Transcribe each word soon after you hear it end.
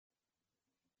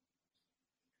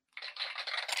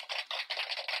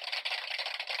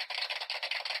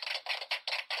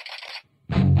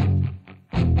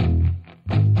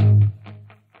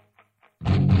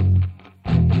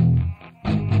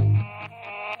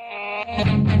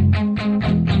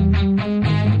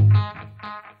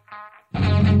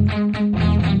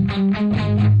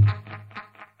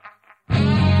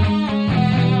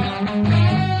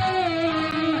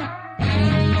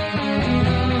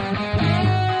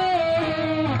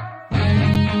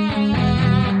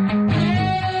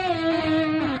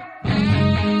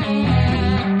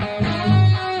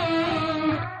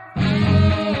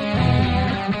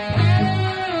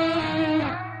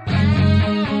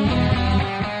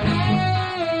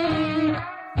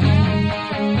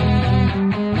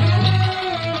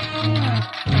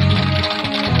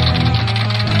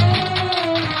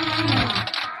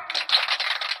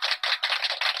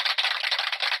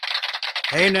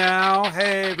Hey now,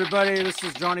 hey everybody, this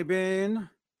is Johnny Bean,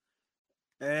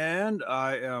 and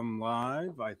I am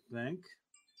live, I think.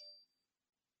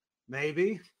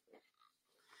 Maybe.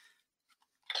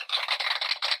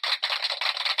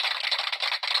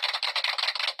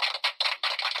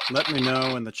 Let me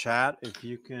know in the chat if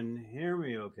you can hear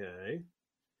me okay.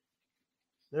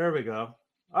 There we go.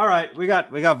 All right, we got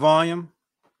volume.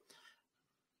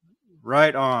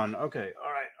 Right on. Okay,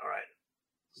 all right.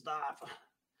 Stop.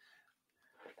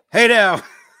 Hey now.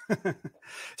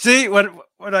 See, when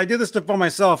I do this stuff by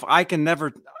myself, I can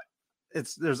never,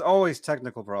 there's always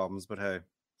technical problems, but hey.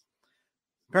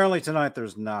 Apparently tonight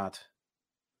there's not.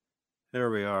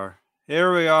 Here we are.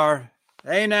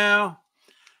 Hey now.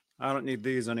 I don't need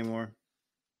these anymore.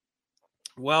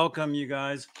 Welcome, you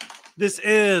guys. This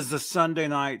is the Sunday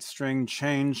Night String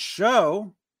Change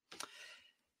Show.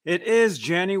 It is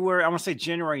January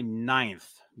 9th,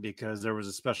 because there was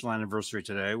a special anniversary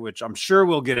today, which I'm sure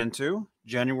we'll get into.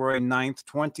 January 9th,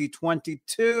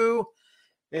 2022.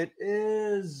 It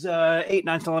is 8,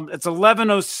 9, 11. It's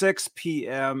 11:06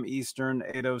 p.m. Eastern,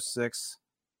 8:06.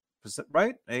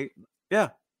 Right? 8. Yeah.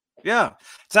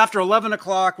 It's after 11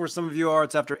 o'clock where some of you are.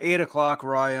 It's after 8 o'clock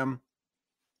where I am.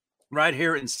 Right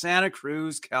here in Santa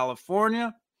Cruz,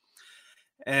 California.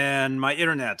 And my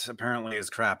internet apparently is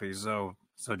crappy, so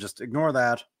just ignore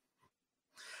that.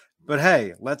 But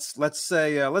hey, let's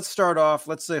start off.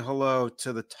 Let's say hello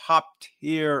to the top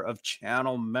tier of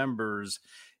channel members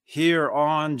here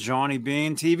on Johnny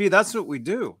Bean TV. That's what we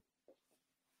do.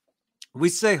 We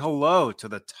say hello to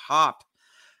the top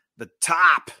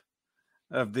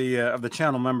of the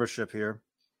channel membership here.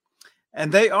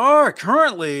 And they are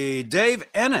currently Dave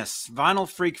Ennis, Vinyl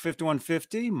Freak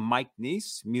 5150, Mike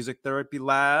Neese, Music Therapy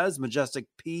Laz, Majestic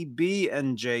PB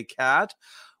and J Cat,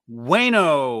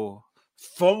 Wayno,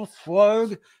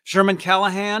 Fulflog, Sherman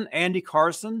Callahan, Andy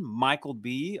Carson, Michael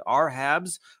B,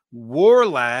 R-Habs,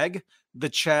 Warlag, The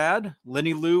Chad,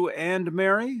 Lenny Lou and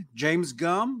Mary, James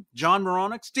Gum, John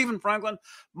Moronic, Stephen Franklin,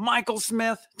 Michael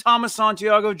Smith, Thomas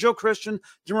Santiago, Joe Christian,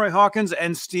 Jim Hawkins,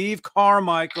 and Steve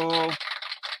Carmichael.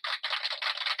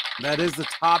 That is the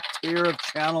top tier of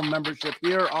channel membership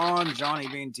here on Johnny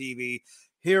Bean TV,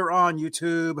 here on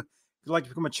YouTube. If you'd like to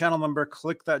become a channel member,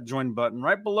 click that join button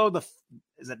right below the,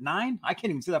 is it 9? I can't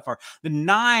even see that far. The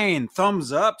 9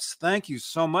 thumbs ups. Thank you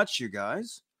so much, you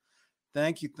guys.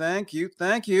 Thank you.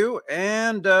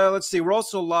 And let's see, we're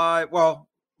also live. Well,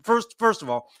 first of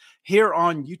all, here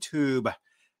on YouTube,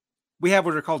 we have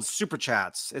what are called super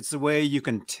chats. It's the way you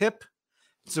can tip.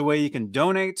 It's the way you can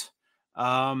donate.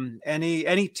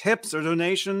 Any tips or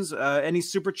donations, any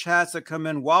super chats that come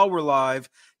in while we're live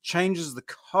changes the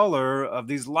color of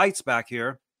these lights back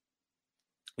here.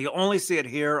 You only see it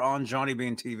here on Johnny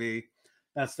Bean TV.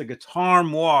 That's the Guitar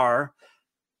Noir.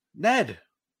 Ned,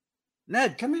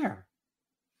 come here.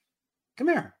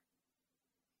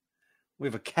 We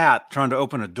have a cat trying to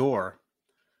open a door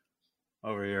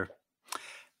over here.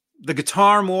 The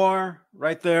Guitar Noir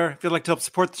right there. If you'd like to help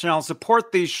support the channel,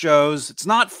 support these shows. It's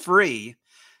not free.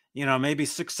 You know, maybe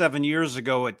 6-7 years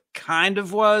ago it kind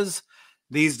of was.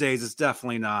 These days it's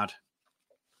definitely not.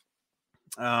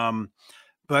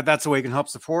 But that's the way you can help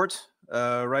support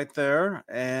right there.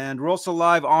 And we're also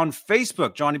live on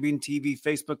Facebook, Johnny Bean TV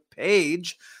Facebook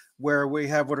page, where we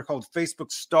have what are called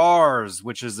Facebook Stars,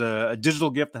 which is a digital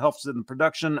gift that helps in the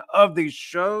production of these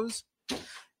shows.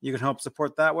 You can help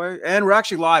support that way. And we're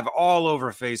actually live all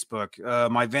over Facebook.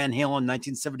 My Van Halen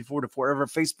 1974 to Forever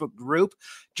Facebook group,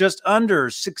 just under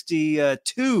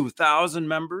 62,000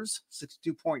 members,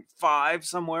 62.5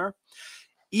 somewhere.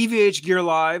 EVH Gear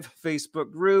Live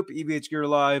Facebook group, EVH Gear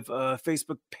Live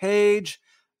Facebook page,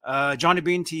 Johnny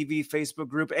Bean TV Facebook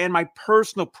group, and my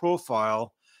personal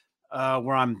profile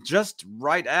where I'm just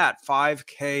right at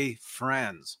 5K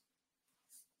friends.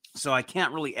 So I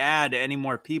can't really add any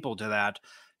more people to that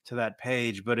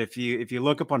page. But if you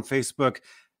look up on Facebook,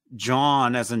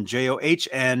 John, as in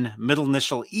John, middle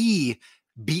initial EBEAN,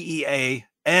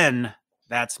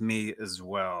 That's me as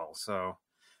well. So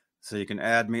you can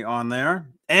add me on there.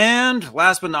 And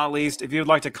last but not least, if you'd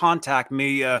like to contact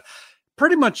me,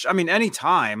 pretty much, I mean,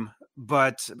 anytime,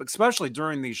 but especially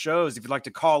during these shows, if you'd like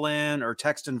to call in or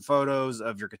text in photos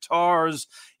of your guitars,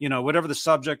 whatever the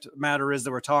subject matter is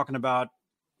that we're talking about,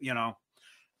 you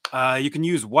can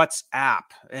use WhatsApp,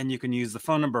 and you can use the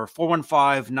phone number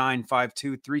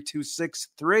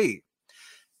 415-952-3263.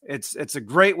 It's a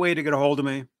great way to get a hold of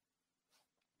me.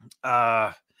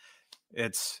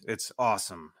 It's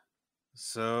awesome.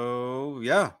 So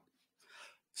yeah.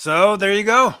 So there you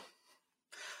go.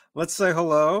 Let's say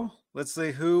hello. Let's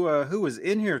see who is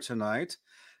in here tonight.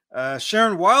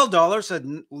 Sharon Wilddollar said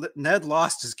Ned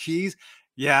lost his keys.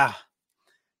 Yeah,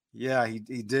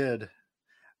 he did.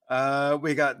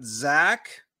 We got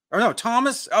Zach. Or no,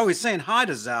 Thomas. Oh, he's saying hi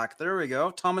to Zach. There we go.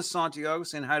 Thomas Santiago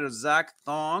saying hi to Zach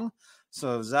Thong.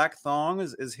 So Zach Thong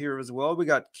is here as well. We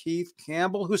got Keith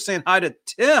Campbell who's saying hi to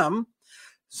Tim.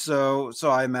 So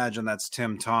I imagine that's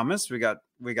Tim Thomas. We got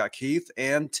Keith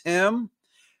and Tim.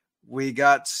 We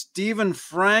got Stephen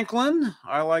Franklin.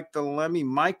 I like the Lemmy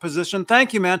mic position.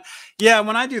 Thank you, man. Yeah,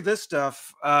 when I do this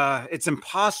stuff, it's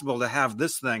impossible to have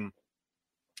this thing.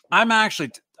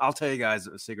 I'll tell you guys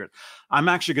a secret. I'm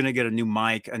actually going to get a new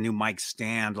mic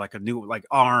stand, like a new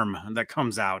arm that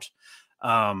comes out.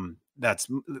 That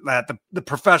the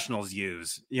professionals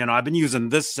use. I've been using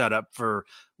this setup for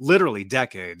literally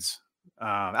decades.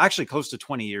 Actually close to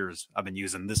 20 years. I've been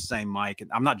using this same mic,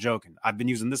 and I'm not joking. I've been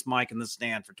using this mic and this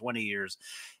stand for 20 years,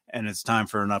 and it's time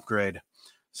for an upgrade.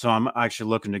 So I'm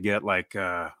actually looking to get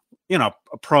a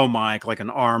pro mic, like an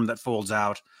arm that folds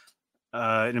out.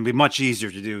 It'll be much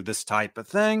easier to do this type of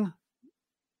thing.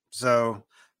 So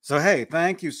hey,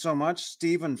 thank you so much,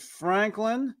 Stephen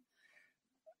Franklin.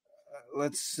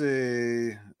 Let's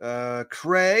see,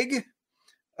 Craig.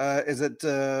 Is it?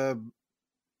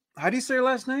 How do you say your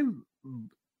last name?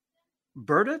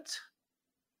 Burdett?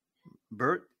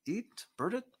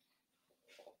 Burdett?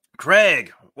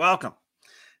 Craig, welcome.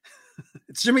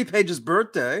 It's Jimmy Page's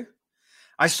birthday.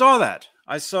 I saw that.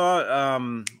 I saw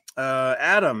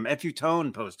Adam FU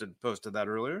Tone posted that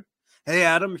earlier. Hey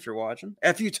Adam, if you're watching,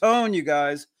 FU Tone, you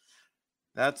guys.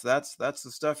 That's the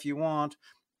stuff you want.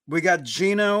 We got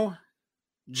Gino.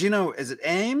 Gino, is it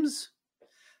Ames?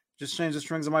 Just changed the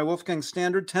strings on my Wolfgang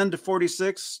Standard, 10 to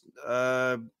 46.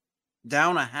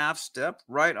 Down a half step.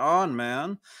 Right on,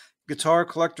 man. Guitar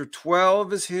Collector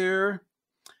 12 is here.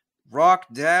 Rock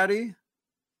Daddy.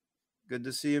 Good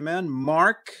to see you, man.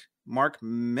 Mark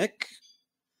Mick.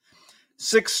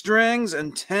 6 strings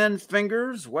and 10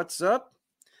 fingers. What's up?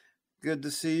 Good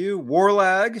to see you.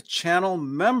 Warlag, channel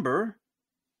member.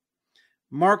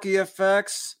 Marky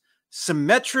FX.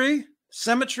 Symmetry.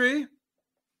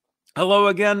 Hello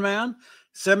again, man.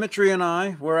 Symmetry and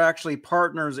I, we're actually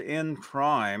partners in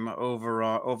crime over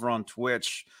on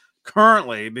Twitch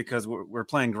currently, because we're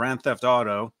playing Grand Theft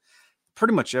Auto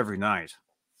pretty much every night.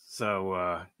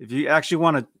 So if you actually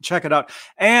want to check it out,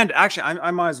 and actually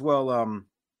I might as well I'm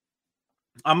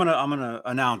gonna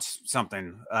announce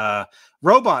something.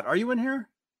 Robot, are you in here?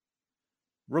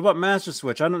 Robot Master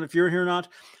Switch. I don't know if you're here or not.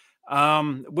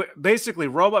 Basically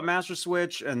Robot Master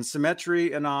Switch and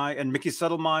Symmetry and I and Mickey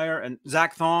Settlemeyer and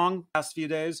Zach Thong past few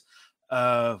days,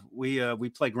 we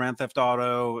play Grand Theft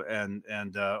Auto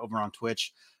and over on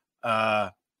Twitch,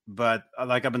 but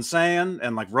like I've been saying,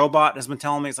 and like Robot has been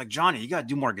telling me, it's like, Johnny, you got to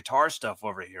do more guitar stuff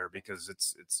over here, because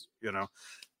it's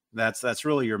that's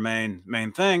really your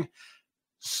main thing.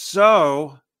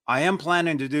 So I am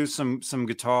planning to do some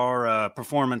guitar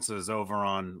performances over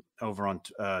on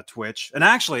Twitch. And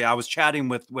actually, I was chatting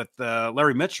with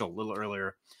Larry Mitchell a little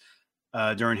earlier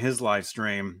during his live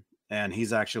stream, and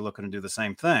he's actually looking to do the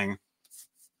same thing.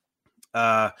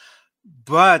 But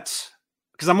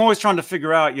because I'm always trying to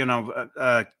figure out,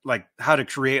 like how to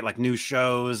create like new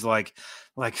shows, when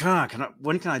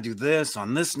can I do this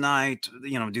on this night?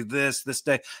 Do this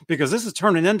day, because this is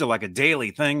turning into like a daily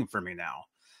thing for me now.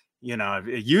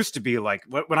 It used to be like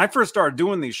when I first started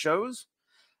doing these shows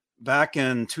back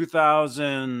in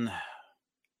 2000.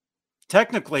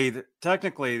 Technically,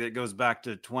 that goes back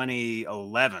to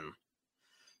 2011.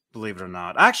 Believe it or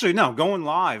not. Actually, no, going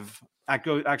live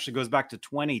actually goes back to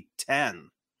 2010.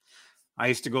 I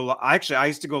used to go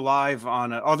live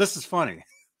on. Oh, this is funny.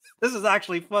 This is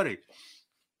actually funny.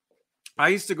 I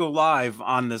used to go live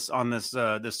on this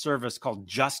service called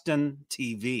Justin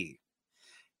TV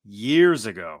years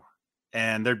ago.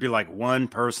 And there'd be like one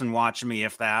person watching me,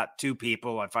 if that, 2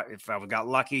 people, if I got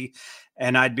lucky,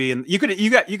 and I'd be in.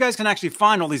 You guys can actually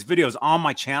find all these videos on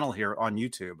my channel here on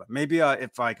YouTube. Maybe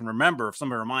if I can remember, if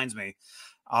somebody reminds me,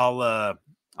 I'll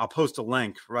I'll post a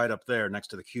link right up there next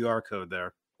to the QR code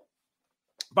there.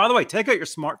 By the way, take out your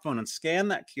smartphone and scan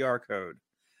that QR code.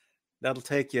 That'll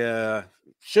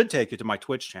should take you to my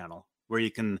Twitch channel where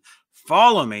you can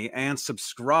follow me and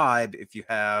subscribe if you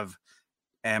have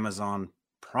Amazon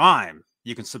Prime.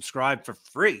 You can subscribe for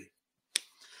free.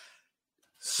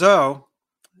 So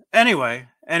anyway,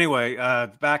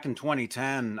 back in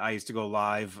 2010, I used to go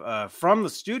live from the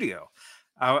studio.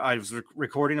 I was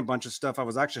recording a bunch of stuff. I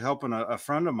was actually helping a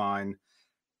friend of mine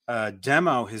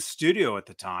demo his studio at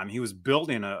the time. He was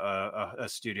building a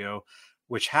studio,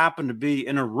 which happened to be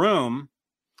in a room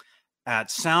at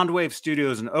Soundwave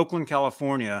Studios in Oakland,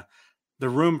 California. The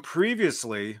room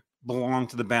previously belonged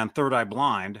to the band Third Eye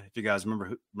Blind, if you guys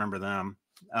remember them.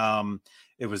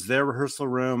 It was their rehearsal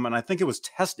room, and I think it was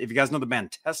if you guys know the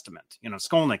band Testament,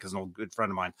 Skolnick is an old good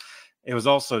friend of mine. It was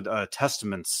also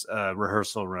Testament's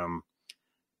rehearsal room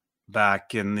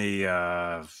back in the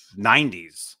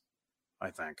 90s,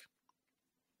 I think,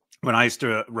 when I used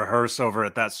to rehearse over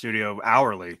at that studio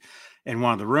hourly. In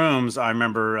one of the rooms, I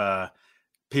remember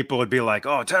people would be like,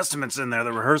 "Oh, Testament's in there,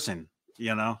 they're rehearsing,"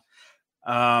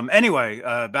 Anyway,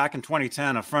 back in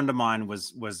 2010, a friend of mine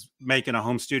was making a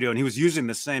home studio, and he was using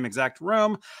the same exact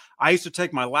room. I used to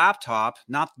take my laptop,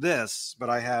 not this, but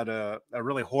I had a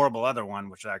really horrible other one,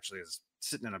 which actually is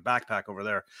sitting in a backpack over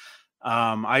there.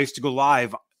 I used to go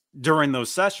live during those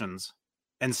sessions,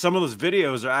 and some of those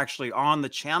videos are actually on the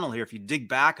channel here. If you dig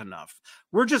back enough,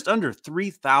 we're just under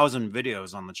 3,000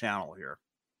 videos on the channel here.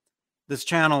 This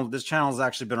channel has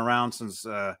actually been around since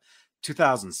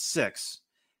 2006.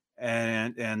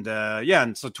 And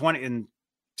so in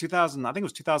 2000, I think it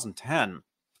was 2010,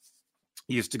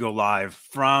 he used to go live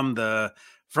from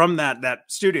that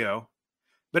studio.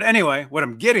 But anyway, what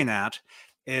I'm getting at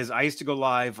is I used to go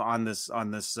live on this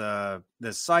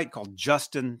site called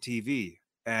Justin TV,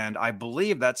 and I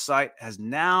believe that site has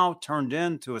now turned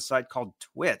into a site called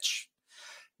Twitch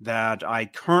that I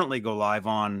currently go live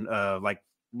on, like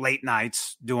late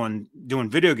nights doing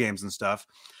video games and stuff.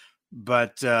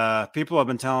 But people have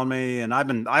been telling me, and I've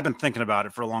been thinking about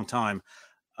it for a long time.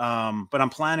 But I'm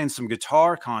planning some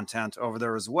guitar content over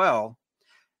there as well.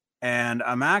 And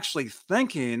I'm actually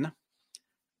thinking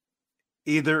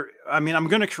I'm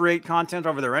going to create content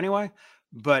over there anyway,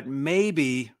 but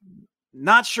maybe,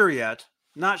 not sure yet,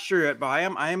 but I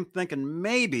am thinking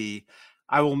maybe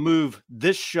I will move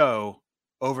this show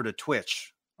over to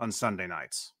Twitch on Sunday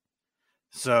nights.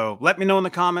 So let me know in the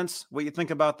comments what you think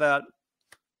about that,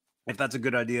 if that's a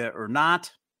good idea or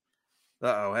not.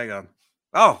 Uh-oh, hang on.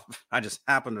 Oh, I just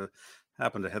happened to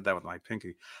hit that with my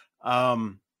pinky.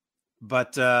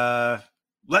 But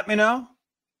let me know.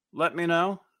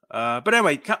 But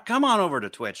anyway, come on over to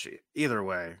Twitch either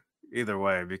way,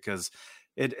 because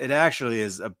it actually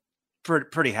is a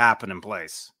pretty happening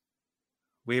place.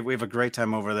 We have a great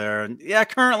time over there. And yeah,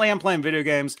 currently I'm playing video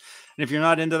games. And if you're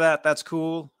not into that, that's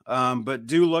cool. But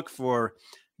do look for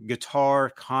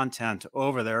guitar content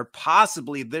over there.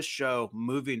 Possibly this show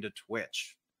moving to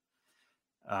Twitch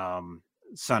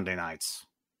Sunday nights.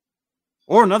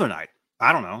 Or another night.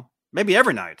 I don't know. Maybe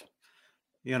every night.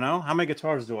 How many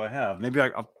guitars do I have? Maybe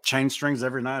I'll change strings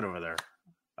every night over there.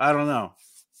 I don't know.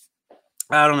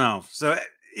 So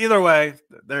either way,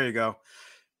 there you go.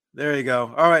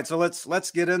 All right, so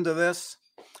let's get into this.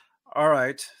 All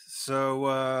right, so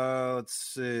let's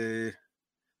see.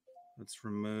 Let's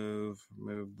remove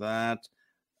that.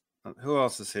 Who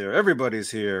else is here?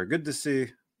 Everybody's here. Good to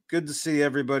see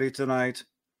everybody tonight.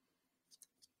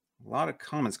 A lot of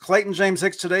comments. Clayton James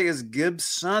Hicks, today is Gibbs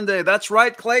Sunday. That's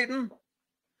right, Clayton.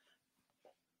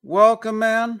 Welcome,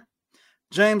 man.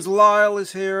 James Lyle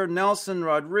is here. Nelson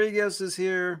Rodriguez is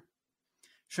here.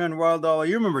 Sharon Wilddollar,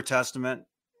 you remember Testament?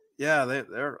 Yeah,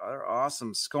 they're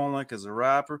awesome. Skolnick is a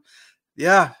rapper.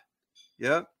 Yeah.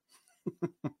 Yep.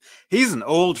 He's an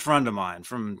old friend of mine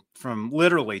from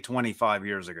literally 25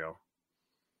 years ago.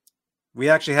 We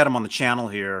actually had him on the channel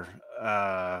here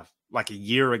like a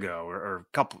year ago or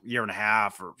a year and a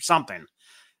half or something.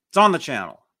 It's on the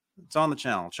channel.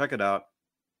 Check it out.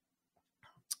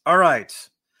 All right.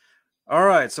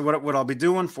 So what I'll be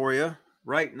doing for you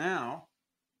right now,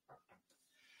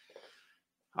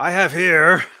 I have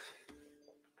here.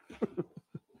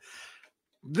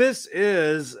 This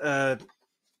is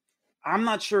I'm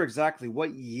not sure exactly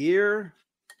what year.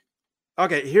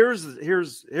 Okay, here.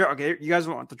 Okay, you guys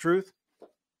want the truth?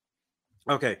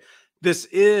 Okay, this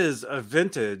is a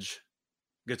vintage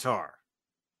guitar.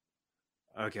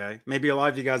 Okay, maybe a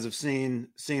lot of you guys have seen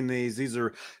these. These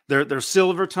are they're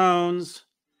silver tones.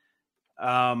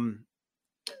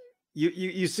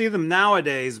 You see them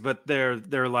nowadays, but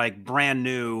they're like brand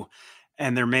new,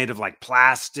 and they're made of like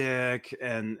plastic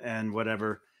and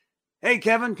whatever. Hey,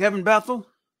 Kevin Bethel.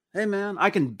 Hey, man, I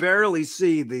can barely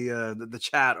see the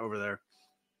chat over there.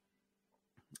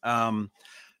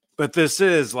 But this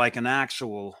is like an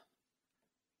actual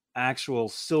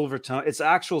Silvertone. It's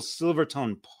actual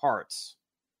Silvertone parts.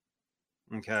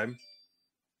 Okay.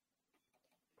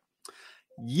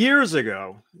 Years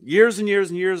ago, years and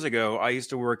years ago, I used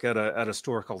to work at a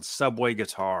store called Subway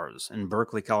Guitars in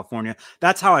Berkeley, California.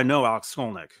 That's how I know Alex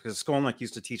Skolnick, because Skolnick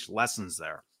used to teach lessons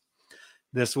there.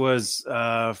 This was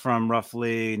from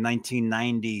roughly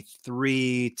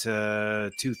 1993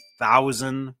 to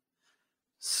 2000,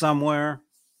 somewhere,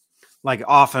 like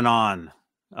off and on,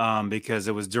 because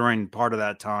it was during part of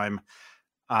that time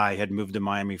I had moved to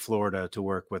Miami, Florida to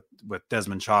work with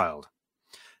Desmond Child.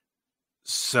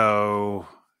 So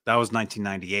that was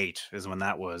 1998 is when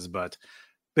that was. But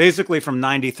basically from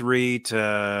 93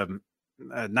 to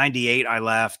 98, I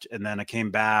left, and then I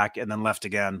came back and then left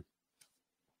again.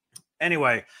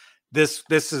 Anyway, this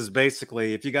is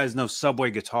basically, if you guys know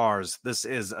Subway Guitars, this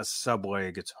is a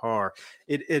Subway guitar.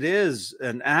 It is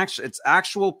it's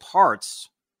actual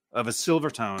parts of a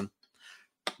Silvertone,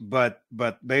 but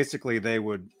basically they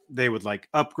would like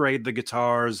upgrade the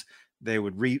guitars. They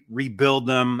would rebuild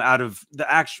them out of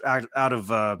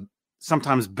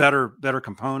sometimes better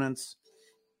components.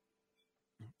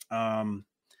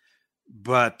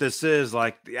 But this is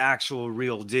like the actual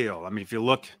real deal. I mean, if you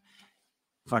look,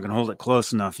 if I can hold it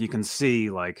close enough, you can see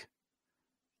like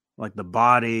the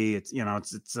body. It's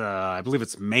it's I believe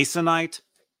it's Masonite.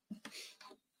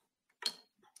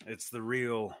 It's the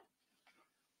real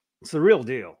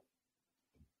deal.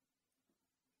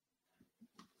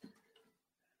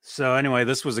 So anyway,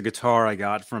 this was a guitar I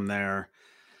got from there.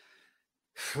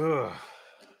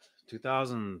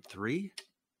 2003,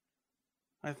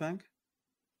 I think.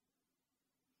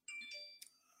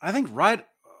 Right.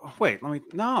 Wait,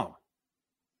 no.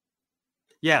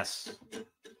 Yes.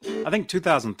 I think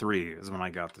 2003 is when I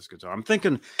got this guitar. I'm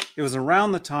thinking it was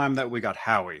around the time that we got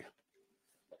Howie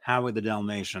the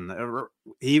Dalmatian.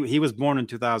 He was born in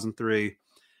 2003.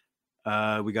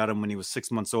 We got him when he was 6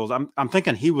 months old. I'm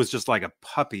thinking he was just like a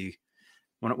puppy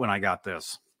when I got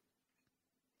this.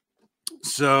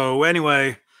 So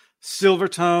anyway,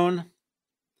 Silvertone.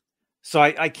 So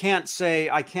I can't say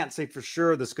for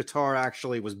sure this guitar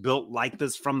actually was built like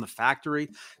this from the factory,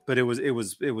 but it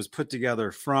was put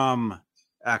together from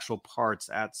actual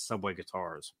parts at Subway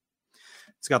Guitars.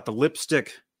 It's got the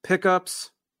lipstick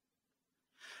pickups.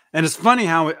 And it's funny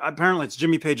how apparently it's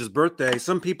Jimmy Page's birthday.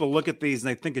 Some people look at these and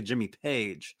they think of Jimmy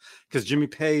Page, because Jimmy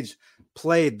Page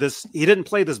played this. He didn't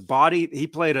play this body. He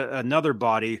played another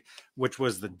body, which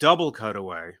was the double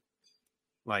cutaway,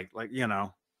 like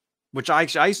which I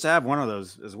used to have one of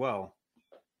those as well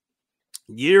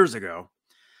years ago.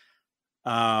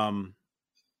 And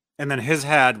then his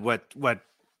had what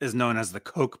is known as the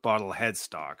Coke bottle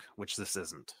headstock, which this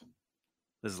isn't.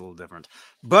 This is a little different,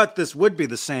 but this would be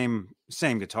the same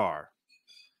guitar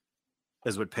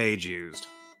as what Page used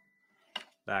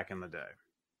back in the day.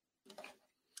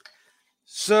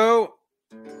 So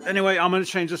anyway, I'm going to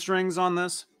change the strings on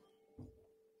this.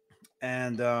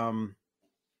 And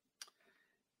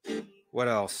what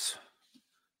else?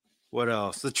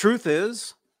 The truth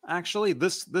is, actually,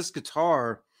 this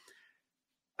guitar,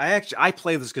 I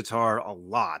play this guitar a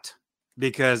lot.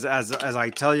 Because as I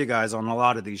tell you guys on a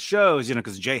lot of these shows,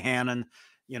 because Jay Hannon,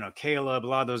 Caleb, a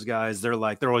lot of those guys, they're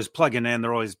always plugging in,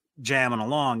 they're always jamming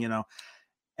along,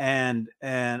 and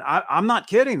I'm not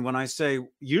kidding when I say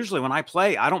usually when I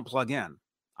play, I don't plug in.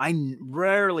 I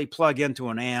rarely plug into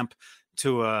an amp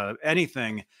to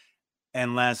anything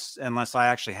unless I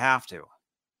actually have to,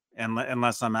 and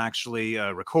unless I'm actually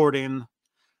recording.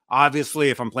 Obviously,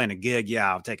 if I'm playing a gig,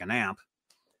 yeah, I'll take an amp,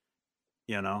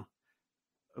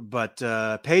 But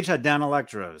Page had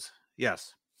Danelectros.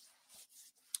 Yes,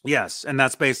 and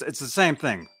that's it's the same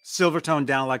thing. Silvertone,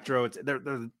 Danelectro, they're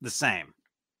the same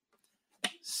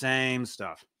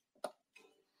stuff.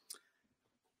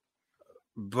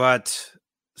 But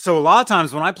so a lot of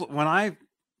times when I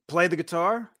play the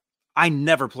guitar, I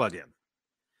never plug in.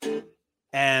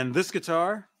 And this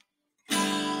guitar,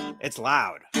 it's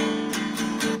loud.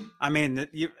 I mean,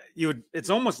 it's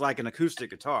almost like an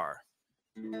acoustic guitar.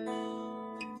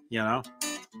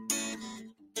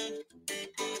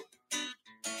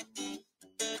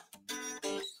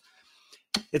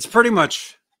 It's pretty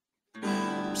much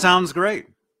sounds great.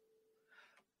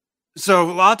 So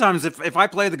a lot of times if I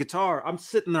play the guitar, I'm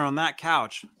sitting there on that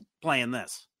couch playing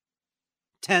this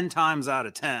 10 times out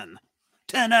of 10.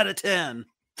 10 out of 10.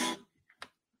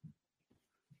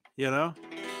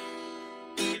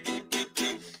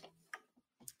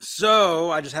 So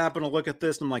I just happened to look at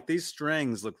this and I'm like, these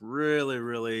strings look really,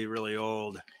 really, really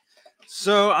old.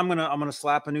 So I'm gonna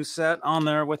slap a new set on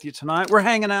there with you tonight. We're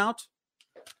hanging out.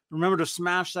 Remember to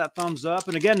smash that thumbs up.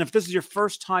 And again, if this is your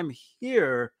first time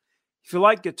here, if you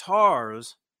like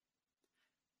guitars,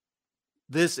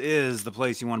 this is the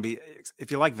place you want to be.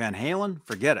 If you like Van Halen,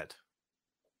 forget it.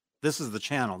 This is the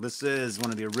channel. This is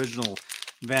one of the original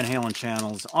Van Halen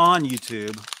channels on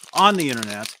YouTube, on the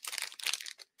internet.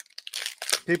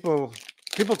 People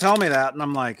tell me that, and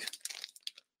I'm like,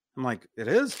 it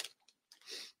is.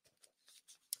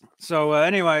 So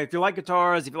anyway, if you like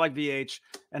guitars, if you like VH,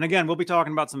 and again, we'll be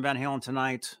talking about some Van Halen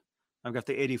tonight. I've got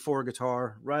the 84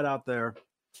 guitar right out there.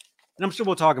 And I'm sure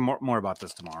we'll talk more about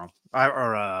this tomorrow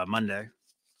or Monday.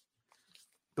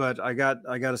 But I got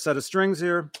a set of strings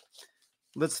here.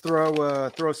 Let's throw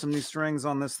some new strings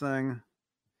on this thing.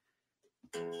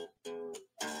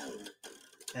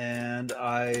 And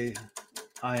I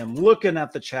am looking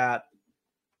at the chat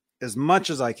as much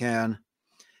as I can.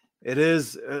 It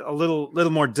is a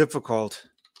little more difficult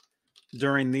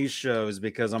during these shows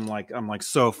because I'm like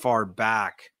so far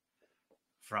back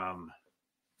from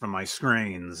my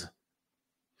screens.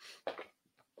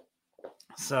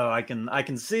 So I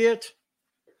can see it.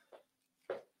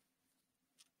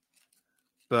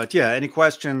 But yeah, any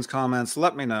questions, comments,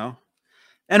 let me know.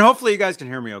 And hopefully you guys can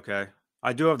hear me okay.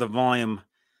 I do have the volume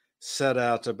set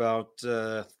out about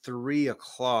 3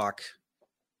 o'clock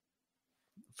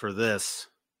for this.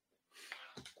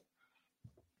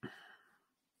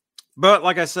 But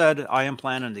like I said, I am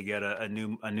planning to get a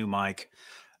new mic,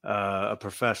 a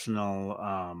professional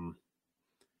arm.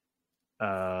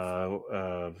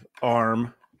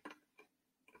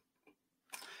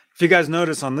 If you guys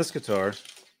notice on this guitar,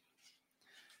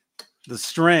 the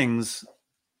strings,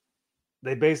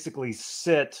 they basically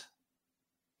sit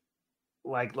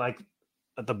like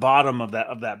at the bottom of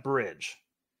that bridge.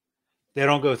 They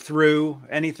don't go through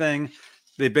anything.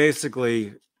 They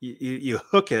basically you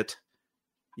hook it.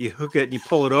 You hook it and you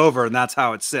pull it over, and that's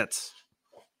how it sits.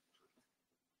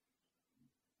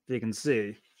 If you can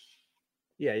see.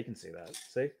 Yeah, you can see that.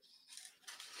 See?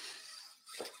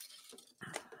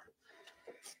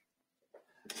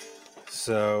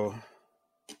 So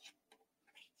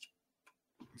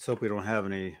let's hope we don't have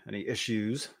any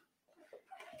issues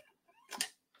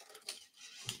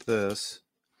with this.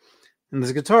 And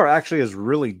this guitar actually is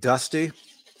really dusty,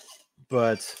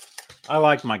 but I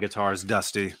like my guitars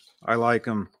dusty. I like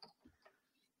them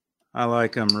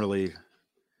really,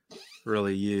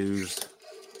 really used.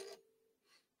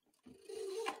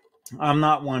 I'm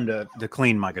not one to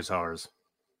clean my guitars.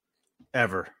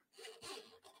 Ever.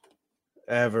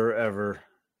 I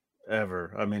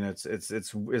mean,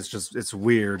 it's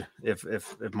weird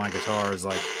if my guitar is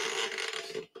like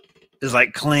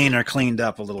clean or cleaned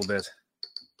up a little bit.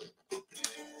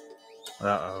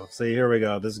 Uh-oh. See, here we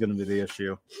go. This is going to be the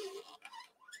issue.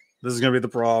 This is going to be the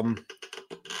problem.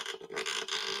 You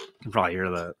can probably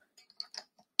hear that.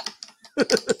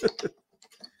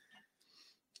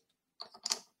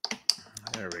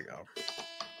 There we go.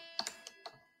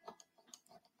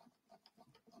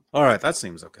 All right, that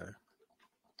seems okay.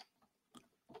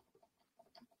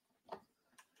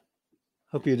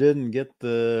 Hope you didn't get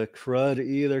the crud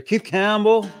either. Keith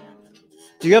Campbell,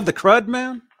 do you have the crud,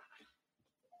 man?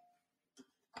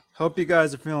 Hope you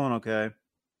guys are feeling okay.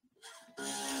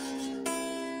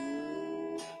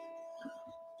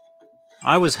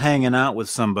 I was hanging out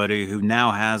with somebody who now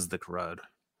has the crud.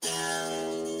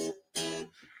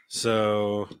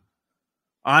 So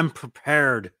I'm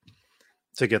prepared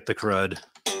to get the crud.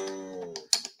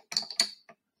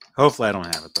 Hopefully I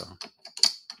don't have it, though.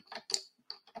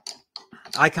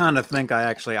 I kind of think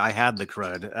I had the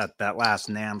crud at that last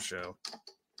NAMM show.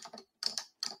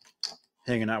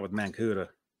 Hanging out with Mancuda.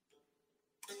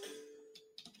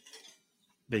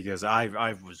 Because I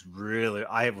was really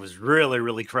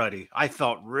cruddy. I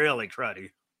felt really cruddy.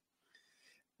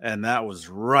 And that was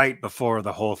right before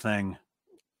the whole thing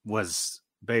was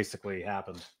basically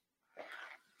happened.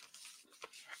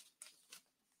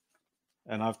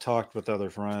 And I've talked with other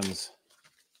friends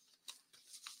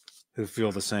who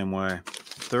feel the same way.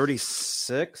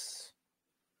 36?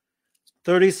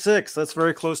 36. That's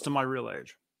very close to my real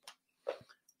age.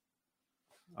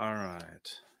 All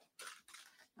right.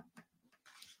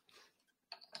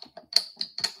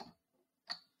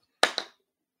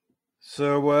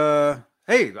 So,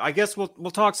 hey, I guess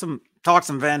we'll talk some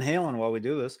Van Halen while we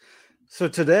do this. So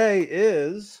today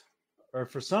is, or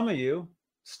for some of you,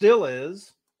 still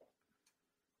is,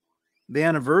 the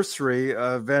anniversary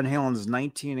of Van Halen's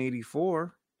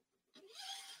 1984.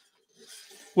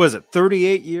 Was it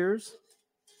 38 years?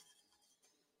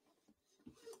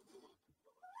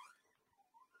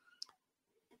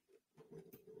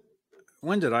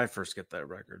 When did I first get that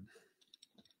record?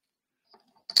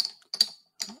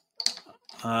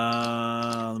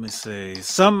 Let me see.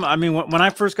 When I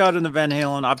first got into Van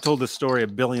Halen, I've told this story a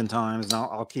billion times, and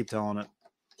I'll keep telling it.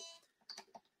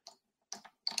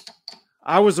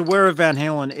 I was aware of Van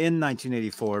Halen in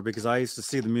 1984 because I used to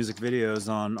see the music videos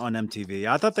on MTV.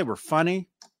 I thought they were funny.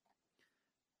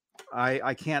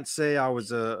 I can't say I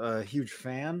was a huge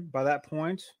fan by that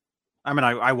point. I mean,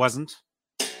 I wasn't.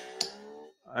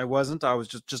 I was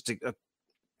just a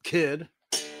kid.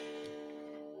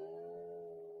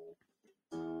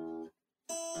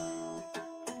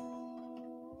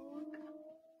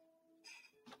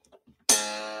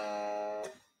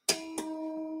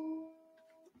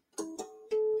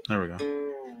 There we go.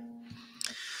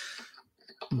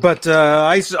 But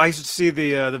I used to see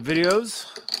the videos,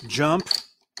 Jump,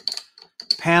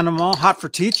 Panama, Hot for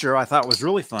Teacher. I thought was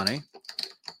really funny,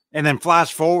 and then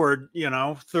flash forward,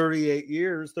 38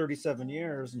 years, 37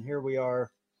 years, and here we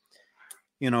are,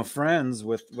 friends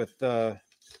with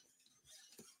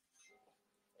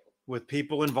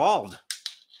people involved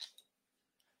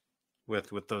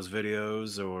with those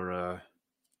videos or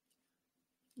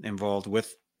involved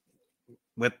with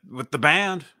the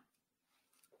band.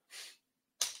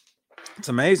 It's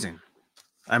amazing.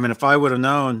 I mean, if I would have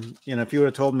known, if you would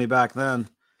have told me back then,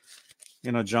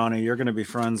 Johnny, you're going to be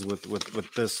friends with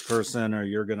this person, or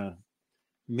you're going to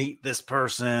meet this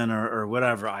person, or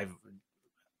whatever.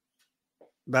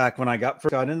 Back when I got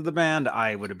into the band,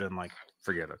 I would have been like,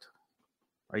 forget it.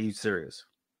 Are you serious?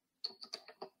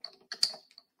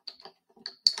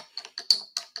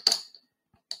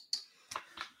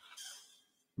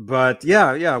 But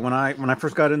yeah. When I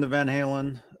first got into Van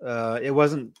Halen, it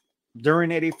wasn't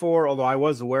during '84, although I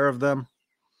was aware of them.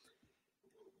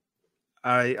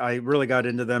 I really got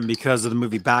into them because of the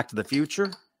movie Back to the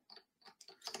Future,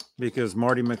 because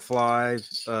Marty McFly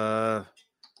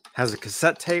has a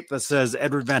cassette tape that says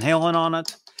Edward Van Halen on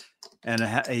it, and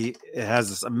it has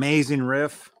this amazing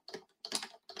riff.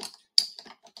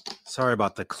 Sorry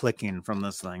about the clicking from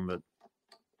this thing, but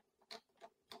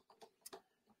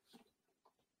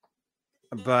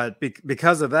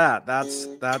because of that,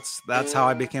 that's how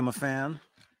I became a fan.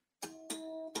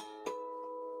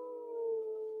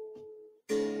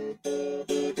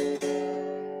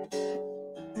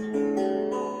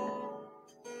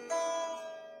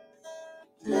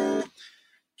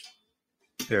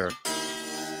 Here.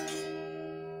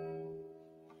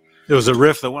 It was a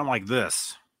riff that went like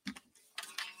this.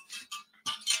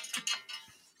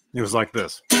 It was like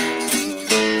this.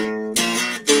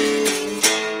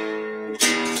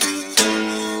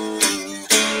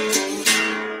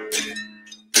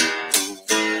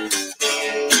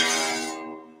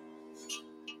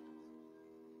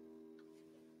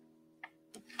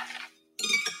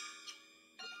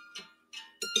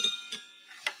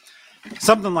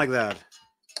 Something like that.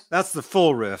 That's the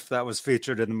full riff that was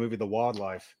featured in the movie The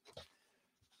Wildlife,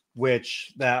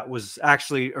 which that was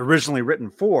actually originally written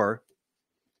for,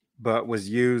 but was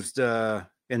used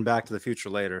in Back to the Future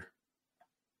later.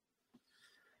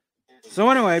 So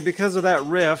anyway, because of that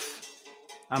riff,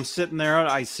 I'm sitting there,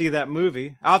 I see that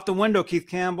movie. Out the Window, Keith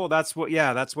Campbell, that's what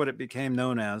it became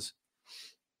known as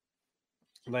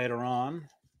later on.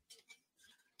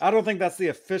 I don't think that's the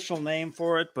official name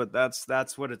for it, but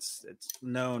that's what it's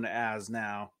known as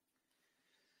now.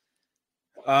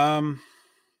 Let's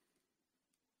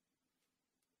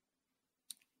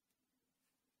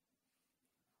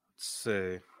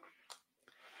see.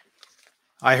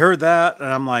 I heard that and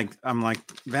I'm like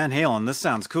Van Halen, this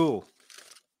sounds cool.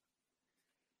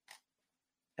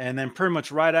 And then pretty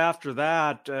much right after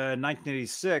that,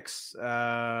 1986,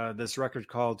 this record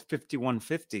called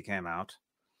 5150 came out.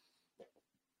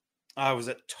 I was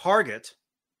at Target.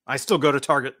 I still go to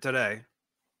Target today.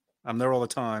 I'm there all the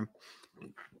time.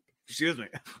 Excuse me.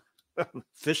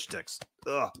 Fish sticks.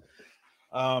 Ugh.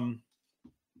 I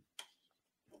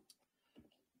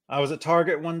was at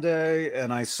Target one day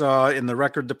and I saw in the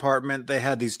record department, they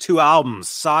had these two albums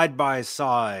side by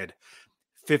side.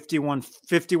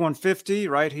 5150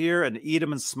 right here and Eat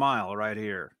 'Em and Smile right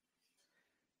here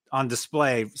on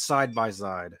display side by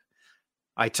side.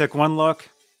 I took one look.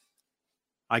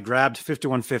 I grabbed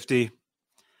 5150.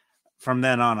 From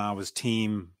then on, I was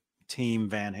team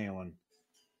Van Halen.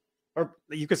 Or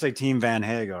you could say Team Van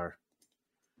Hagar.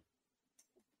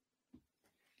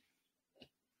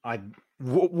 I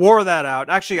wore that out.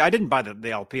 Actually, I didn't buy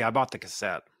the LP. I bought the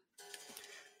cassette.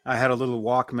 I had a little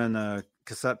Walkman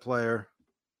cassette player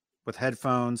with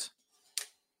headphones.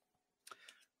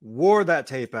 Wore that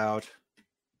tape out.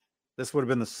 This would have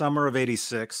been the summer of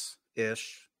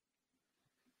 '86-ish.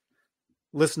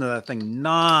 Listen to that thing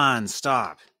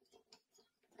non-stop.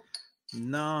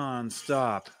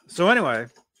 non-stop. So anyway,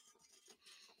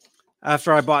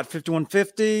 after I bought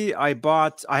 5150, I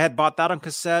had bought that on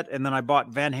cassette, and then I bought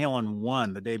Van Halen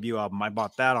 1, the debut album. I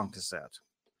bought that on cassette.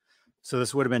 So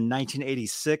this would have been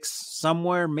 1986,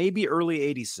 somewhere, maybe early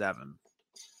 87.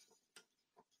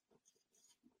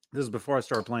 This is before I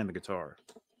started playing the guitar.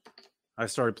 I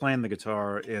started playing the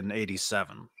guitar in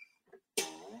 87.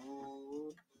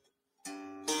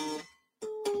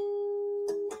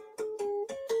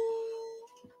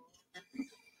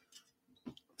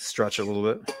 Stretch it a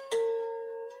little bit.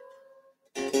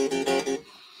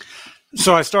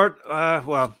 So I start,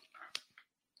 well,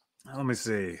 let me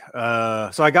see.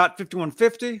 So I got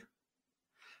 5150.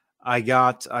 I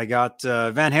got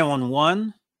Van Halen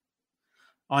 1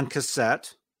 on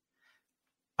cassette.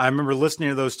 I remember listening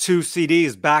to those two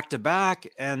CDs back to back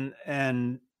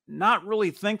and not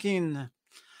really thinking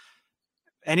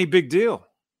any big deal.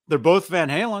 They're both Van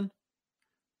Halen.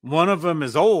 One of them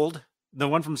is old, the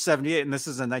one from 78, and this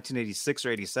is in 1986 or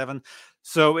 87.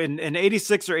 So in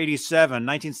 86 or 87,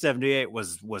 1978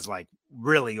 was like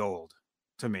really old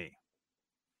to me.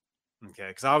 Okay,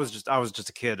 because I was just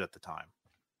a kid at the time.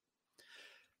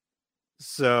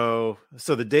 So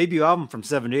the debut album from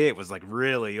 78 was like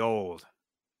really old.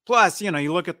 Plus,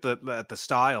 you look at the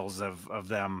styles of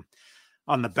them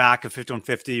on the back of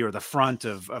 5150 or the front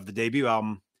of the debut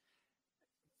album.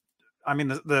 I mean,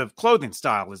 the clothing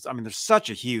style is, there's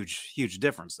such a huge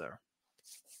difference there.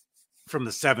 From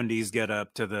the 70s get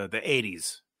up to the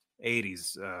 80s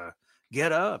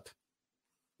get up.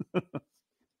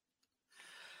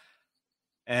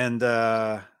 And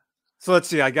so let's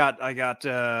see, I got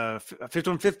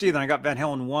 5150, then I got Van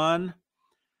Halen 1.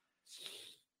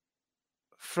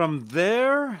 From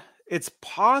there, it's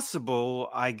possible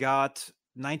I got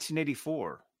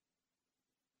 1984.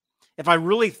 If I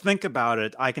really think about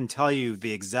it, I can tell you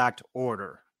the exact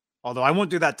order. Although I won't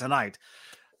do that tonight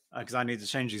because I need to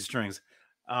change these strings.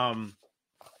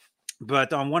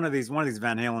 But on one of these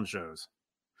Van Halen shows,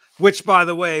 which, by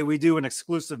the way, we do an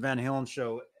exclusive Van Halen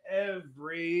show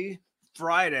every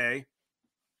Friday,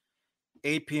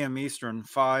 8 p.m. Eastern,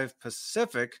 5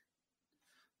 Pacific.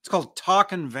 It's called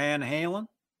Talkin' Van Halen,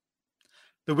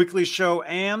 the weekly show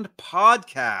and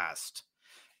podcast.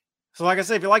 So like I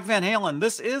say, if you like Van Halen,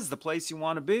 this is the place you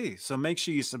want to be. So make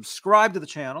sure you subscribe to the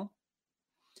channel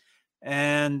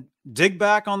and dig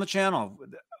back on the channel.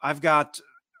 I've got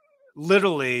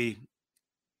literally,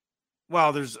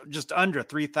 well, there's just under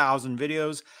 3,000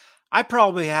 videos. I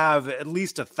probably have at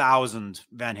least 1,000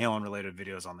 Van Halen related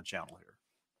videos on the channel here.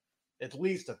 At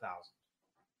least 1,000.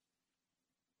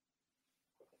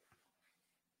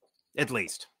 At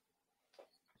least.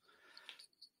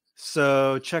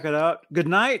 So check it out. Good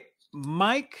night,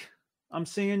 Mike. I'm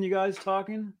seeing you guys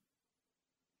talking.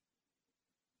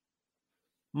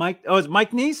 Mike. Oh, it's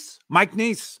Mike Neese. Mike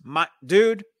Neese.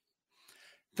 Dude.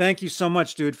 Thank you so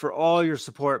much, dude, for all your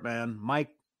support, man.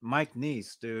 Mike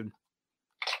Neese, dude.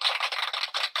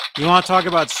 You want to talk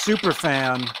about super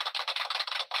fan?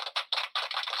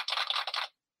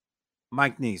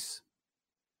 Mike Neese.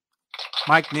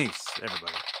 Mike Neese,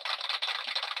 everybody.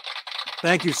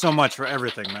 Thank you so much for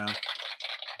everything, man.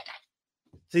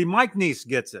 See, Mike Neese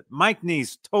gets it. Mike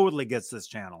Neese totally gets this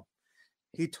channel.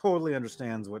 He totally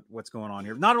understands what's going on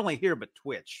here. Not only here, but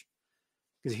Twitch.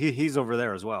 Because he's over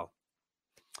there as well.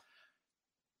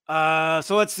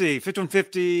 So let's see.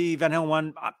 5150, Van Halen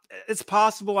 1. It's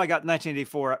possible I got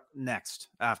 1984 next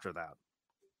after that.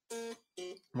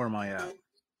 Where am I at?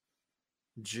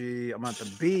 G. I'm at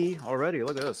the B already.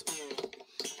 Look at this.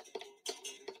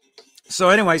 So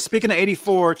anyway, speaking of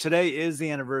 84, today is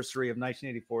the anniversary of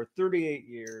 1984, 38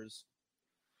 years.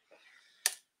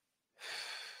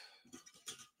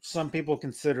 Some people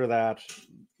consider that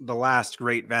the last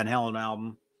great Van Halen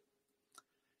album.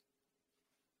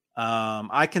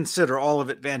 I consider all of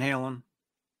it Van Halen.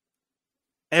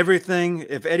 Everything,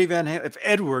 if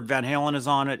Edward Van Halen is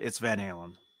on it, it's Van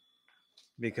Halen.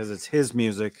 Because it's his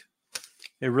music.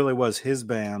 It really was his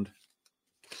band.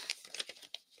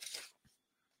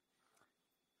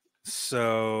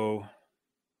 So,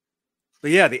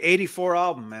 but yeah, the 84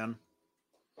 album, man.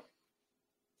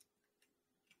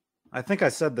 I think I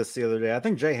said this the other day. I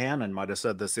think Jay Hannon might have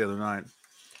said this the other night.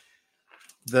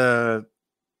 The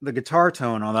guitar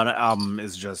tone on that album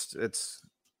is just it's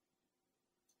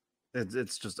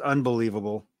just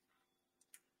unbelievable.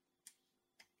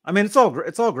 I mean, it's all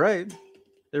great.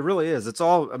 It really is. It's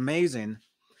all amazing.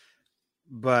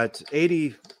 But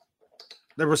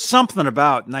there was something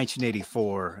about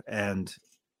 1984 and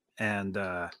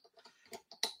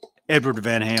Edward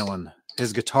Van Halen,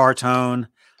 his guitar tone,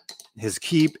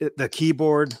 the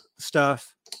keyboard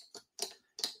stuff.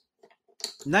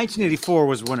 1984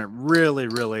 was when it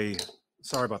really,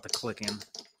 sorry about the clicking.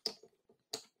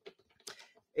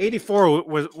 84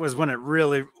 was when it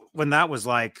really, when that was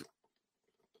like,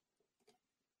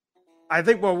 I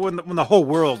think, well, when the whole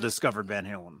world discovered Van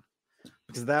Halen,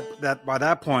 because that by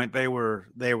that point they were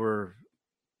a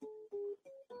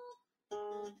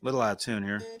little out of tune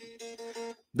here.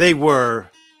 They were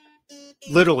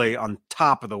literally on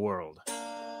top of the world,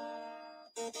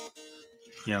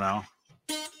 you know.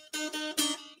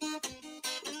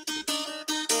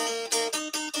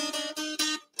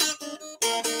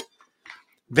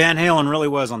 Van Halen really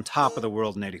was on top of the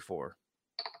world in '84.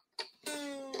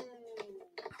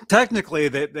 Technically,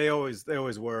 they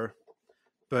always were,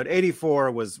 but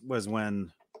 '84 was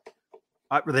when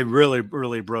they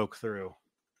really broke through.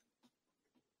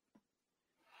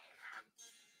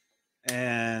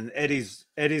 And Eddie's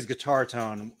guitar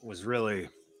tone was really,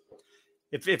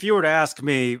 if you were to ask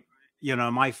me, you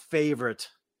know, my favorite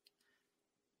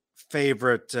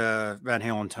Van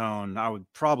Halen tone, I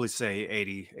would probably say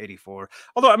 84.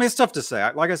 Although, I mean, it's tough to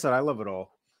say. Like I said, I love it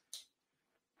all.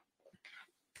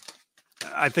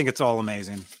 I think it's all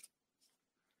amazing.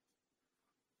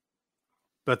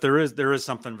 But there is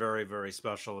something very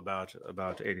special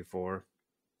about 84.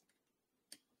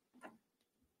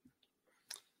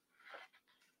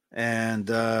 And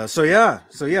so yeah,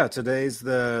 today's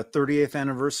the 38th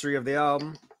anniversary of the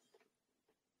album.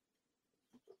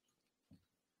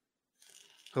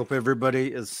 Hope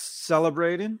everybody is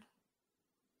celebrating.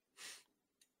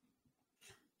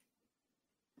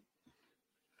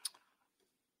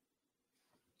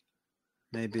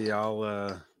 Maybe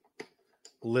I'll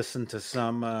listen to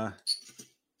some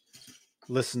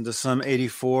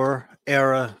 84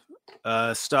 era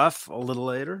stuff a little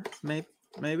later,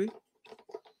 maybe.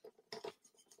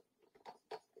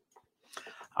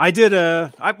 I did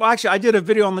a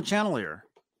video on the channel here.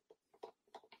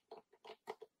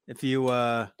 If you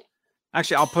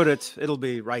actually, I'll put it, it'll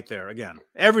be right there again.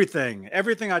 Everything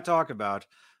I talk about,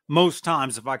 most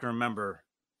times, if I can remember,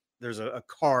 there's a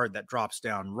card that drops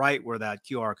down right where that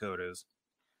QR code is.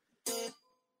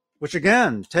 Which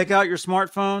again, take out your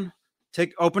smartphone,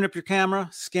 open up your camera,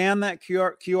 scan that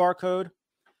QR code.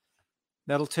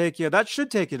 That'll take you, that should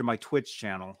take you to my Twitch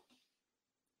channel.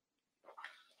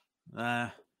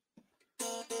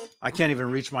 I can't even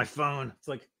reach my phone. It's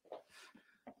like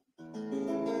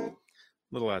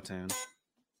little out of tune.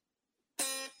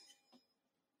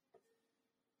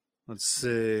 Let's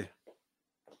see.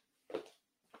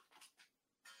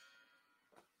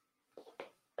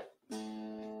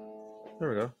 There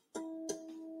we go.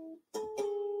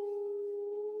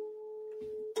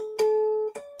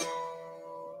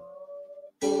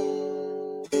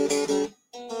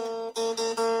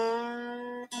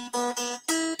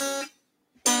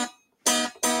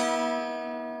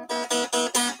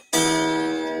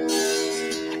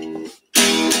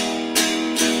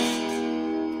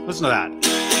 Listen to that.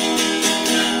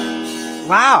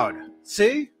 Loud.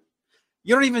 See?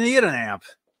 You don't even need an amp.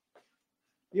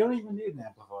 You don't even need an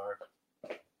amplifier.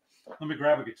 Let me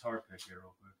grab a guitar pick here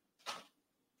real quick.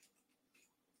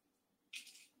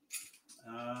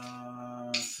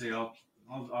 Let's see. I'll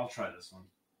try this one.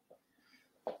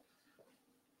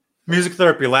 Music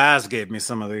Therapy Laz gave me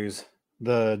some of these.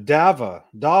 The Dava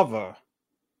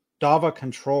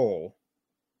Control.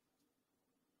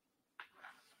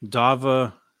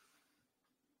 Dava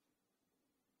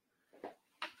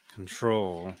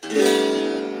Control.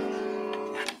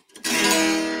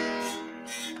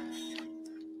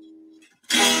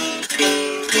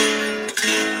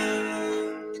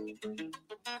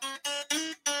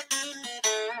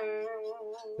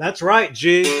 That's right,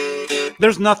 G.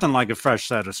 There's nothing like a fresh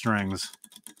set of strings,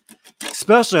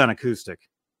 especially on acoustic.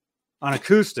 On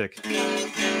acoustic.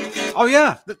 Oh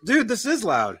yeah, dude, this is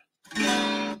loud.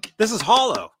 This is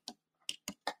hollow.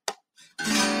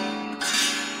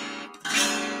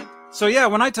 So yeah,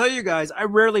 when I tell you guys, I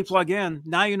rarely plug in.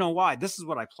 Now you know why. This is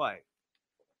what I play.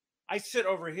 I sit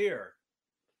over here.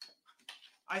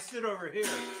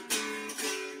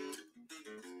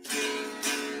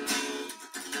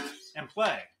 And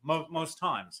play most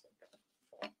times.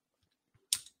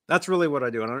 That's really what I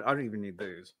do. And I don't even need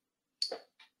these.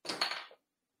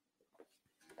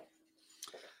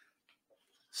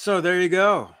 So there you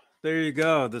go. The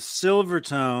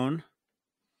Silvertone.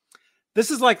 This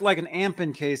is like an amp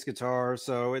and case guitar.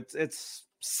 So it's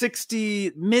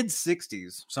 60, mid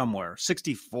 60s somewhere.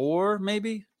 64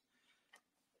 maybe.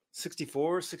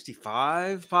 64,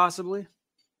 65 possibly.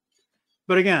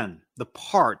 But again, the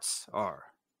parts are.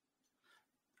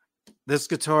 This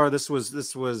guitar, this was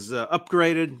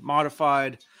upgraded,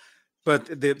 modified,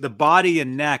 but the body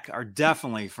and neck are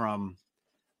definitely from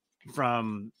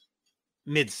from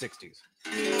mid 60s.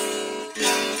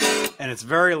 And it's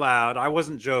very loud. I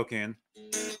wasn't joking.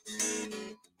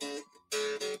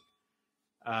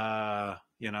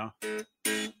 You know.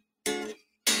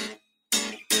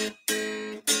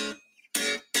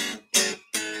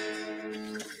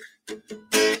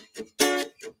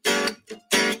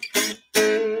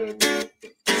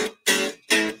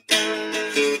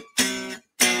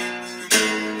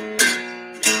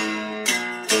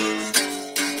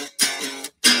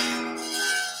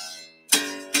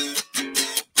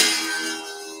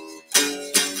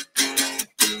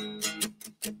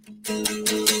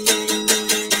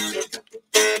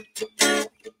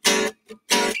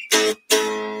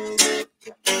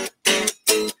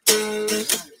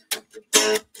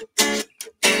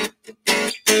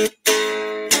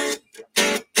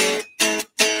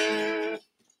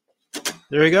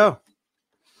 There you go.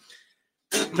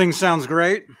 Thing sounds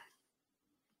great.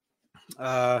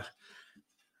 For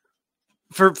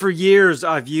years,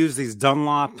 I've used these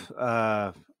Dunlop,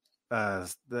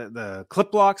 the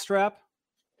clip lock strap,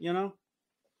 you know.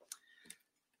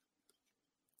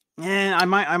 And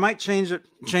I might change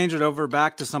it over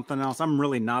back to something else. I'm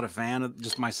really not a fan of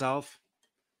just myself.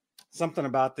 Something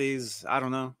about these, I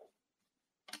don't know.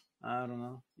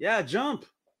 Yeah, jump.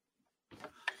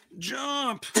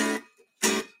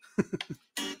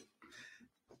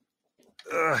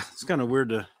 It's kind of weird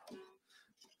to.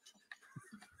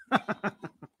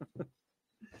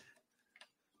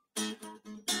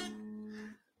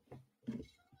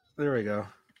 There we go.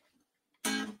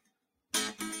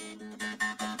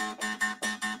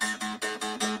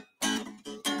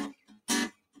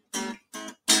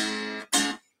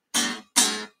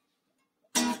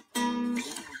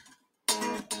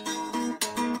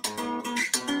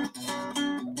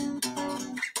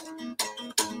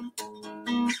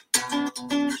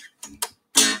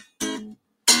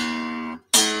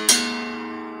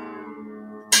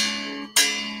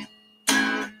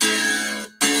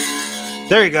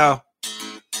 There you go.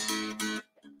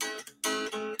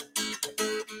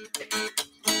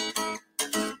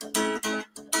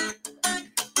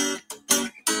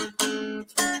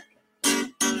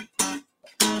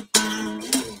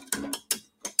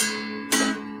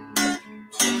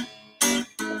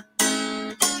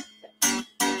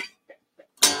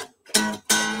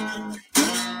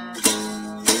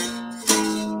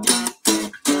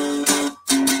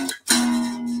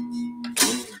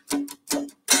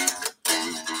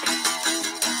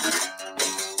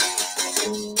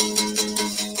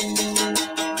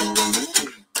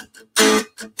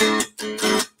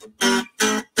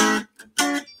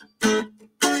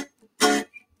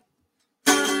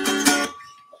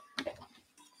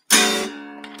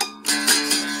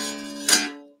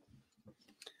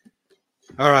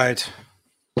 All right.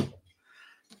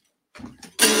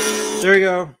 There you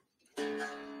go.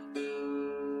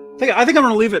 I think I'm going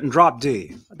to leave it in drop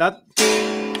D.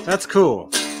 That's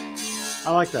cool.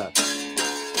 I like that.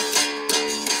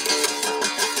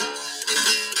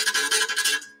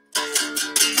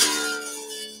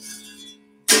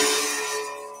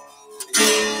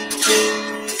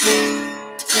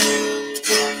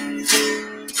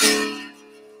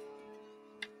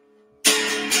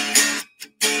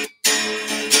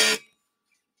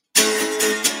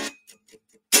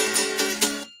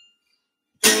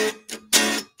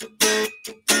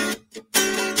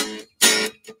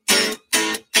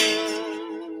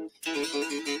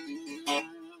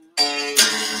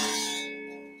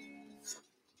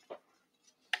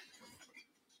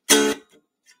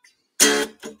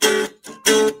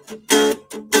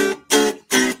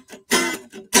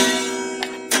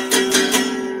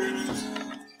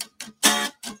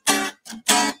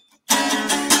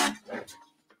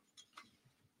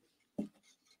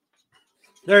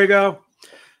 There you go.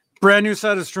 Brand new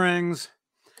set of strings.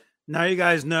 Now you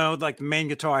guys know, like, the main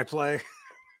guitar I play.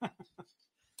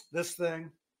 This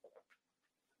thing.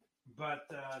 But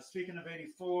speaking of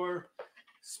 84,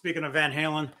 speaking of Van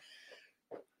Halen,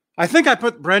 I think I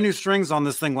put brand new strings on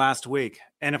this thing last week.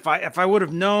 And if I would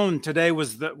have known today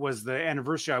was the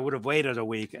anniversary, I would have waited a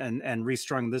week and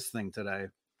restrung this thing today,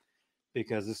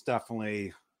 because it's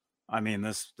definitely, I mean,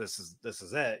 this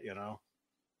is it, you know.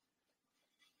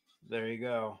 There you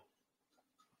go.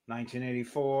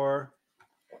 1984.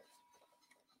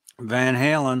 Van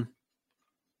Halen.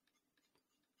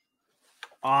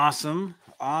 Awesome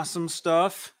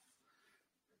stuff.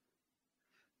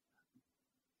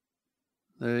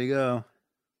 There you go.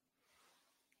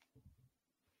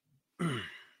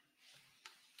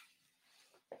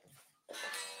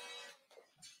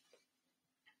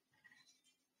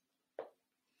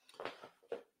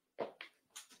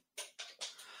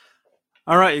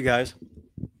 All right, you guys.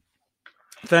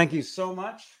 Thank you so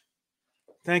much.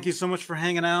 Thank you so much for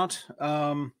hanging out.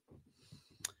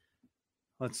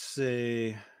 Let's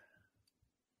see.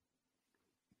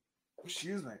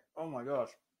 Excuse me. Oh my gosh.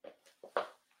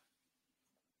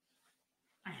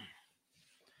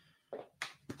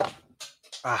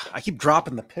 I keep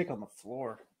dropping the pick on the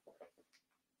floor.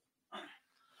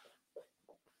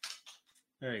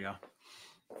 There you go.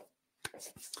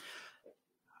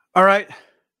 All right.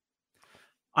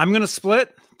 I'm going to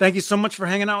split. Thank you so much for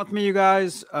hanging out with me, you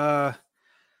guys. Like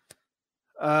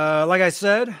I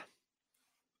said,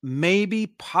 maybe,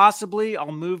 possibly,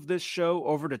 I'll move this show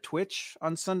over to Twitch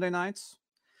on Sunday nights.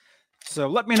 So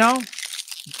let me know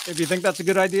if you think that's a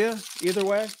good idea. Either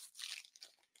way,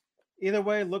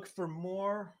 look for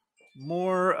more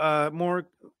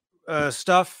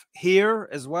stuff here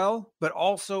as well, but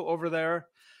also over there.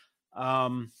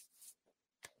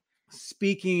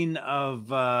 Speaking of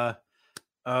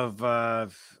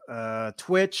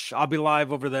Twitch, I'll be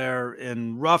live over there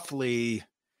in roughly.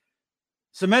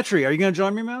 Symmetry, are you going to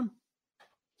join me, man?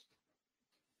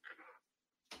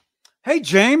 Hey,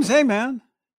 James. Hey, man.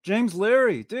 James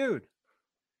Leary, dude.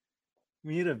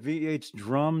 We need a VH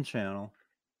drum channel.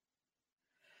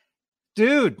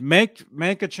 Dude, make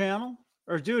a channel.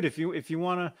 Or dude, if you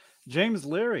want to, James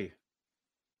Leary.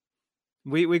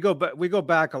 We go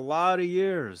back a lot of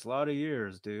years,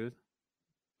 dude.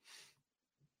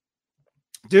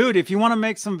 Dude, if you want to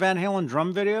make some Van Halen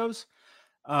drum videos,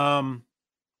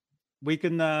 we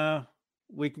can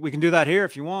do that here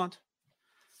if you want.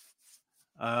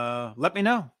 Let me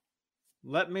know.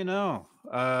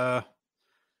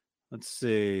 Let's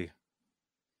see.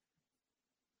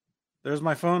 There's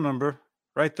my phone number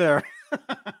right there.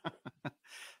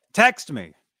 Text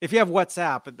me if you have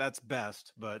WhatsApp. That's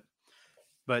best, but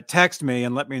text me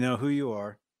and let me know who you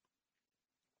are.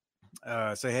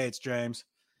 Say, hey, it's James.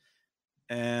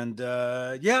 And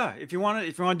yeah, if you want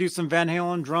to do some Van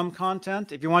Halen drum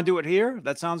content, if you want to do it here,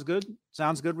 that sounds good.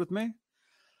 Sounds good with me.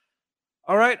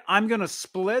 All right, I'm gonna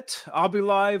split. I'll be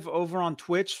live over on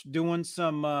Twitch doing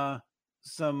some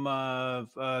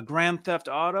Grand Theft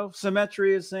Auto.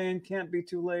 Symmetry is saying can't be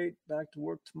too late. Back to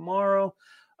work tomorrow.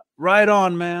 Right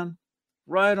on, man.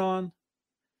 Right on.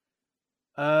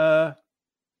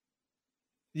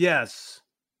 Yes.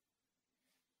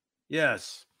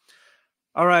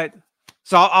 All right.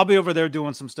 So I'll be over there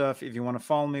doing some stuff. If you want to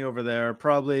follow me over there,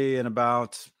 probably in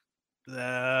about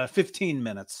 15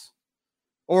 minutes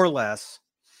or less.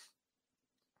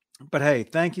 But hey,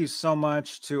 thank you so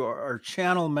much to our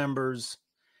channel members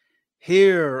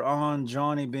here on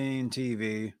Johnny Bean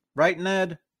TV. Right,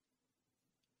 Ned?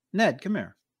 Ned, come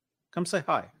here. Come say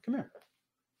hi. Come here.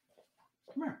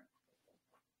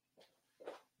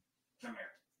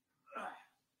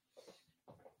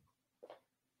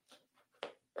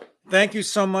 Thank you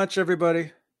so much,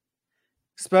 everybody.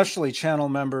 Especially channel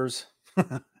members.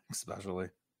 Especially.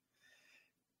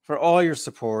 For all your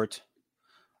support.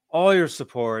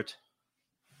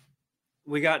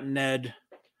 We got Ned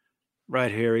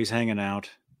right here. He's hanging out.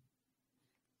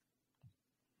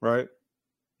 Right?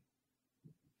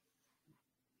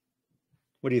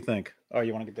 What do you think? Oh,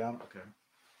 you want to get down? Okay.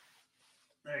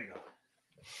 There you go.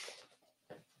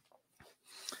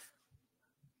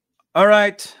 All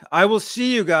right. I will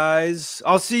see you guys.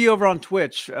 I'll see you over on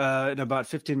Twitch in about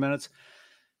 15 minutes.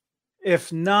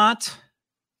 If not,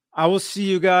 I will see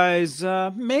you guys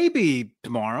maybe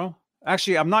tomorrow.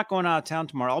 Actually, I'm not going out of town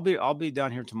tomorrow. I'll be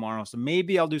down here tomorrow. So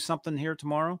maybe I'll do something here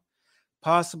tomorrow,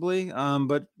 possibly.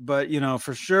 But you know,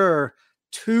 for sure,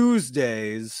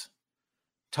 Tuesdays,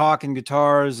 talking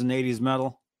guitars and 80s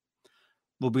metal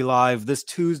will be live this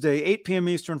Tuesday, 8 p.m.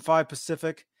 Eastern, 5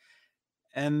 Pacific.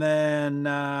 And then,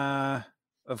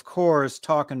 of course,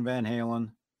 talking Van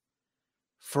Halen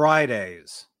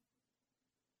Fridays,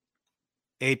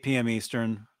 8 p.m.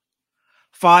 Eastern,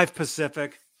 5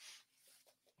 Pacific.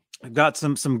 I've got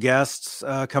some guests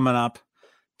coming up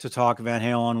to talk Van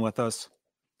Halen with us.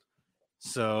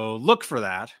 So look for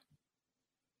that.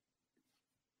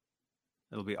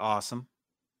 It'll be awesome.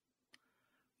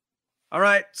 All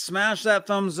right. Smash that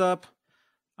thumbs up.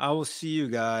 I will see you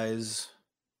guys.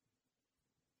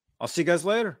 I'll see you guys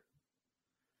later.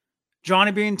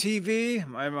 Johnny Bean TV.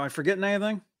 Am I forgetting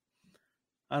anything?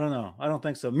 I don't know. I don't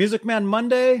think so. Music Man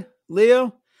Monday,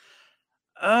 Leo.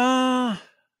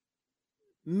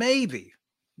 Maybe.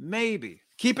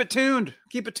 Keep it tuned.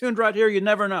 Keep it tuned right here. You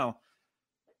never know.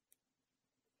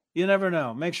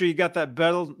 Make sure you got that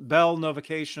bell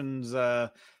notifications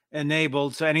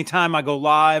enabled. So anytime I go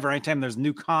live or anytime there's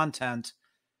new content,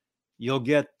 you'll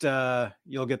get the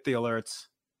alerts.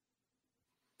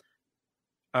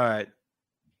 All right.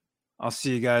 I'll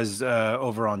see you guys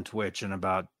over on Twitch in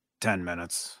about 10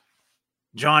 minutes.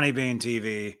 Johnny Bean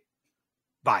TV.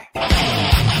 Bye.